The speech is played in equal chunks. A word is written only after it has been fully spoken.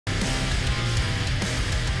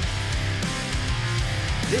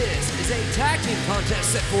This is a tag team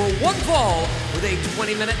contest set for one fall with a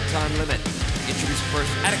 20-minute time limit. Introduced first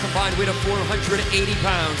at a combined weight of 480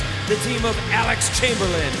 pounds, the team of Alex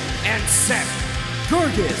Chamberlain and Seth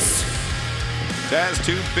Gargis. That's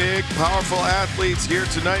two big, powerful athletes here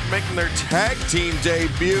tonight making their tag team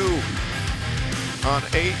debut on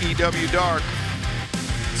AEW Dark.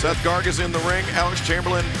 Seth Gargis in the ring, Alex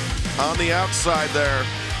Chamberlain on the outside there.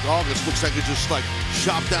 Gargis looks like he just like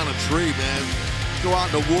chopped down a tree, man. Go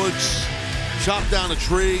out in the woods, chop down a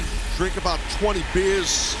tree, drink about 20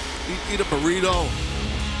 beers, eat a burrito,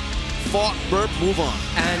 fart, burp, move on.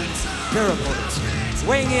 And their opponents,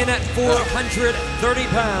 weighing in at 430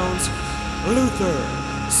 pounds, Luther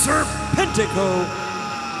Serpentico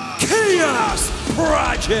Chaos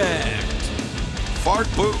Project. Fart,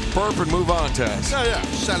 burp, and move on, Taz. Yeah,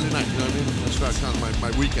 Saturday night, you know what I mean? That's kind of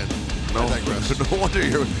my weekend. No, I digress. No wonder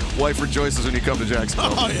your wife rejoices when you come to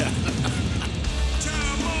Jacksonville. Oh, yeah.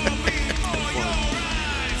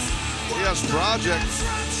 Chaos Project.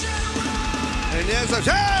 And there's a,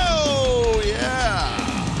 oh, yeah.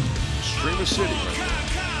 Streamer City right there.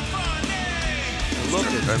 And look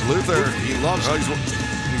at And Luther, he loves it.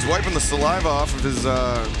 He's wiping the saliva off of his,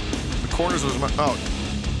 the corners of his mouth. Oh.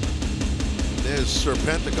 There's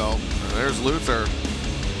Serpentico. And there's Luther.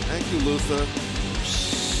 Thank you, Luther.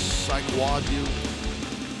 Psych wad you.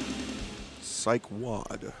 Psych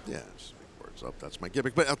wad. Yeah, just make words up. That's my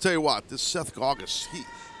gimmick. But I'll tell you what, this Seth Gargis,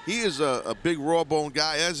 he is a big raw bone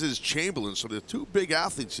guy, as is Chamberlain. So they're two big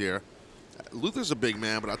athletes here. Luther's a big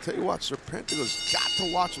man, but I'll tell you what, Serpentico's got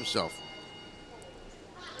to watch himself.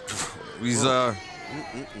 He's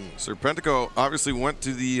Serpentico obviously went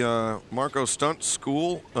to the Marco Stunt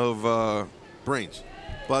School of brains.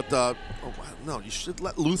 But no, you should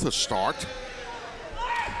let Luther start.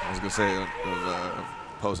 I was gonna say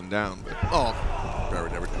posing down, but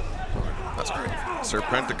buried everything. that's great.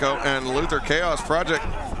 Serpentico and Luther Chaos Project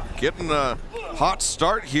getting a hot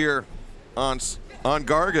start here on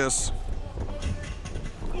Gargis.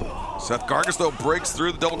 Seth Gargis though breaks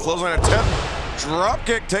through the double clothesline attempt. Drop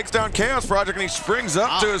kick takes down Chaos Project and he springs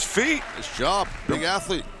up to his feet. Nice job, big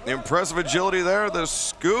athlete. Impressive agility there. The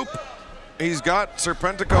scoop. He's got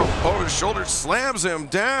Serpentico over his shoulder, slams him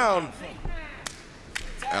down.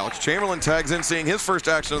 Alex Chamberlain tags in, seeing his first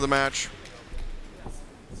action of the match.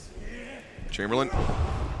 Chamberlain,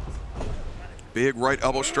 big right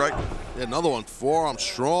elbow strike. Yeah, another one, forearm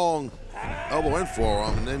strong, elbow and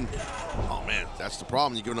forearm, and then, oh man, that's the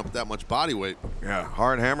problem. You're giving up that much body weight. Yeah,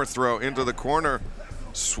 hard hammer throw into the corner.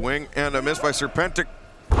 Swing and a miss by Serpentico.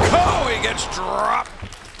 Oh, he gets dropped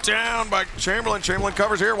down by Chamberlain. Chamberlain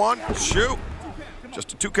covers here, one, shoot.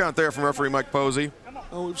 Just a 2 count there from referee Mike Posey.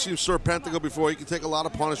 Oh, we've seen Serpentico before. He can take a lot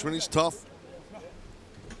of punishment. He's tough.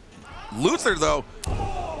 Luther, though,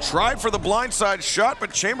 tried for the blindside shot,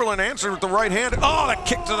 but Chamberlain answered with the right hand. Oh, that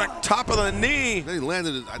kick to the top of the knee. Then he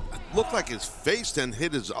landed it. It looked like his face then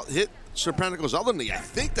hit Serpentico's other knee. I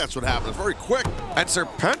think that's what happened. It's very quick. And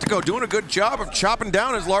Serpentico doing a good job of chopping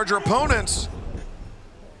down his larger opponents.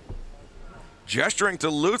 Gesturing to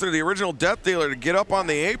Luther, the original Death Dealer, to get up on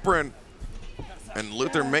the apron. And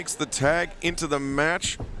Luther makes the tag into the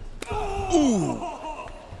match. Ooh.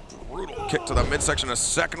 Brutal kick to the midsection, a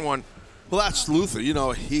second one. Well, that's Luther. You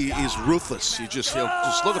know, he is ruthless. He'll just look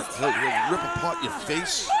at, he'll rip apart your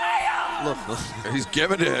face. Look. He's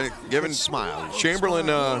giving smile. Chamberlain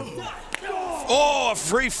a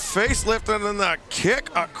free facelift and then the kick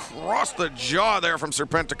across the jaw there from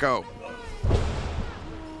Serpentico.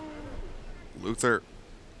 Luther.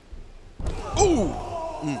 Ooh.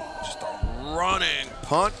 Just a running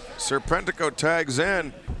punt. Serpentico tags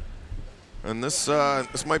in. And this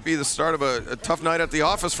might be the start of a tough night at the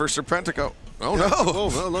office for Serpentico. Oh no.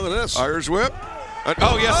 Oh, look at this. Irish whip.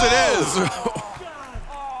 Oh, yes, it is.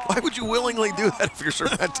 Why would you willingly do that if you're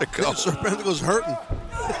Serpentico? Serpentico's hurting.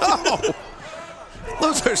 No.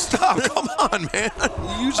 Luther, stop. Come on, man.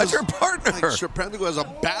 That's your partner. Like Serpentico has a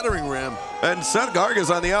battering ram. And Seth Gargis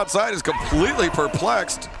on the outside is completely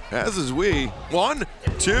perplexed, as is we. 1,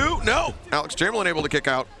 2, no. Alex Chamberlain able to kick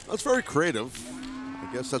out. That's very creative.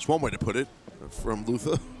 I guess that's one way to put it from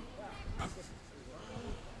Luther.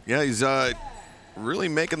 Yeah, he's really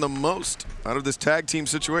making the most out of this tag team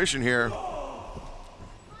situation here.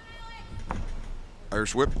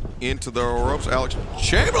 Irish whip into the ropes. Alex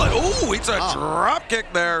Chamberlain. Ooh, it's a drop kick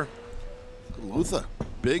there. Luther,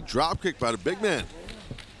 big drop kick by the big man.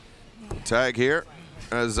 Tag here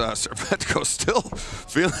as Serpentico still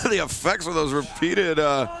feeling the effects of those repeated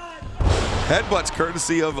headbutts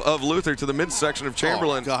courtesy of Luther to the midsection of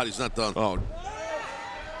Chamberlain. Oh, God, he's not done. Oh.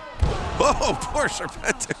 Oh, poor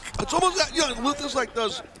Serpentico. It's almost that, Luther's like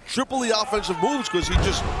does triple the offensive moves because he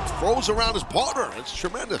just throws around his partner. It's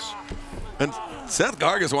tremendous. And Seth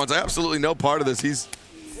Gargis wants absolutely no part of this. He's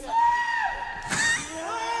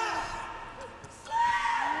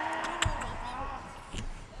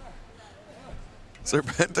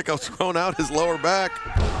Serpentico thrown out his lower back.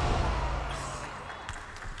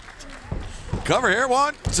 Cover here,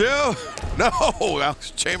 1, 2. No,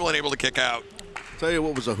 Alex Chamberlain able to kick out. Tell you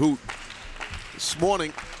what was a hoot. This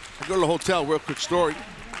morning, I go to the hotel, real quick story.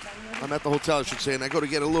 I'm at the hotel, I should say, and I go to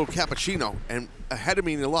get a little cappuccino. And ahead of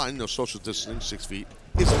me in the line, social distancing, 6 feet,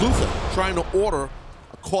 is Luther trying to order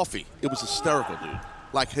a coffee. It was hysterical, dude.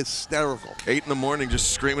 Like hysterical. 8 in the morning,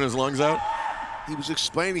 just screaming his lungs out. He was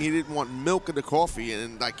explaining he didn't want milk in the coffee,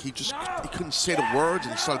 and like he couldn't say the words,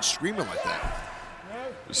 and he started screaming like that.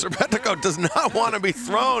 Serpentico does not want to be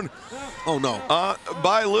thrown. Oh no!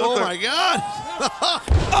 By Luther. Oh my God!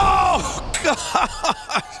 Oh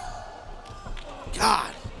God!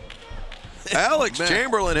 God! Alex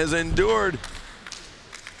Chamberlain has endured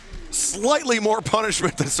slightly more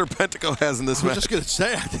punishment than Serpentico has in this match. I was just gonna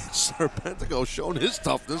say, I think Serpentico showing his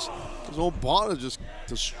toughness. His own partner just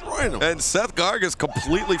destroying him. And Seth Gargis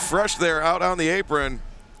completely fresh there out on the apron.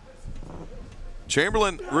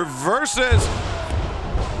 Chamberlain reverses.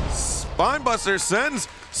 Spinebuster sends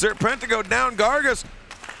Serpentico down. Gargis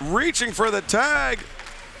reaching for the tag.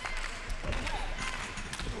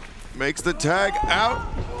 Makes the tag out.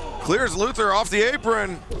 Clears Luther off the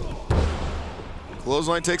apron.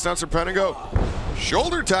 Clothesline takes down Serpentico.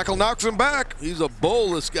 Shoulder tackle knocks him back. He's a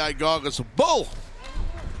bull, this guy Gargis, a bull.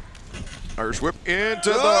 Irish whip into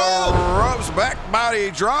the ropes. Back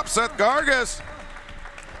body drop. Seth Gargis.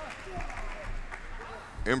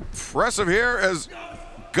 Impressive here as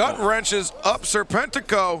gut wrenches up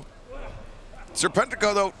Serpentico.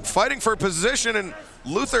 Serpentico, though, fighting for position, and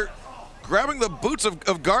Luther grabbing the boots of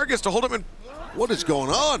Gargis to hold him in. What is going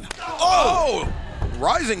on? Oh!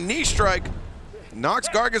 Rising knee strike. Knocks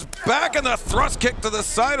Gargis back, and the thrust kick to the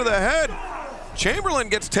side of the head. Chamberlain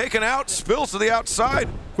gets taken out, spills to the outside.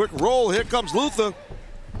 Quick roll, here comes Luther.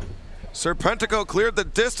 Serpentico cleared the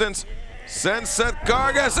distance, sends Seth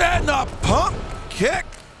Gargis, and the pump kick.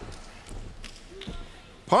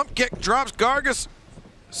 Pump kick drops Gargis.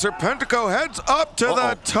 Serpentico heads up to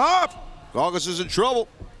the top. Gargis is in trouble.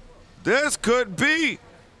 This could be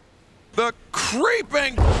the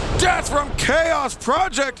creeping death from Chaos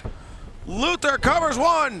Project. Luther covers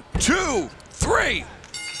 1, 2, 3.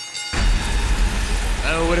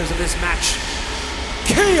 The winners of this match,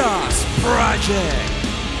 Chaos Project.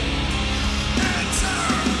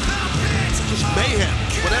 Just mayhem.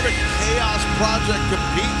 Whenever Chaos Project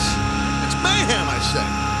competes, it's mayhem, I say.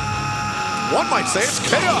 One might say it's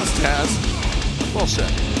chaos, Taz. Well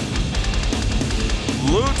said.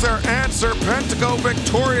 Luther and Serpentico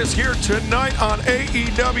victorious here tonight on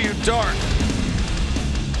AEW Dark.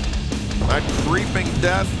 That creeping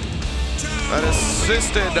death, that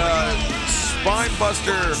assisted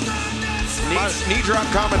spinebuster knee drop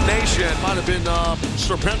combination. Might have been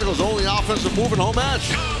Serpentico's only offensive move in whole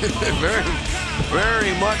match. very,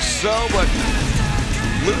 very much so, but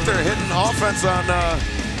Luther hitting offense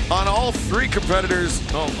on all 3 competitors,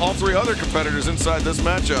 all 3 other competitors inside this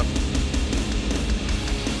matchup.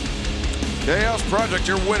 Chaos Project,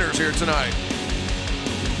 your winners here tonight.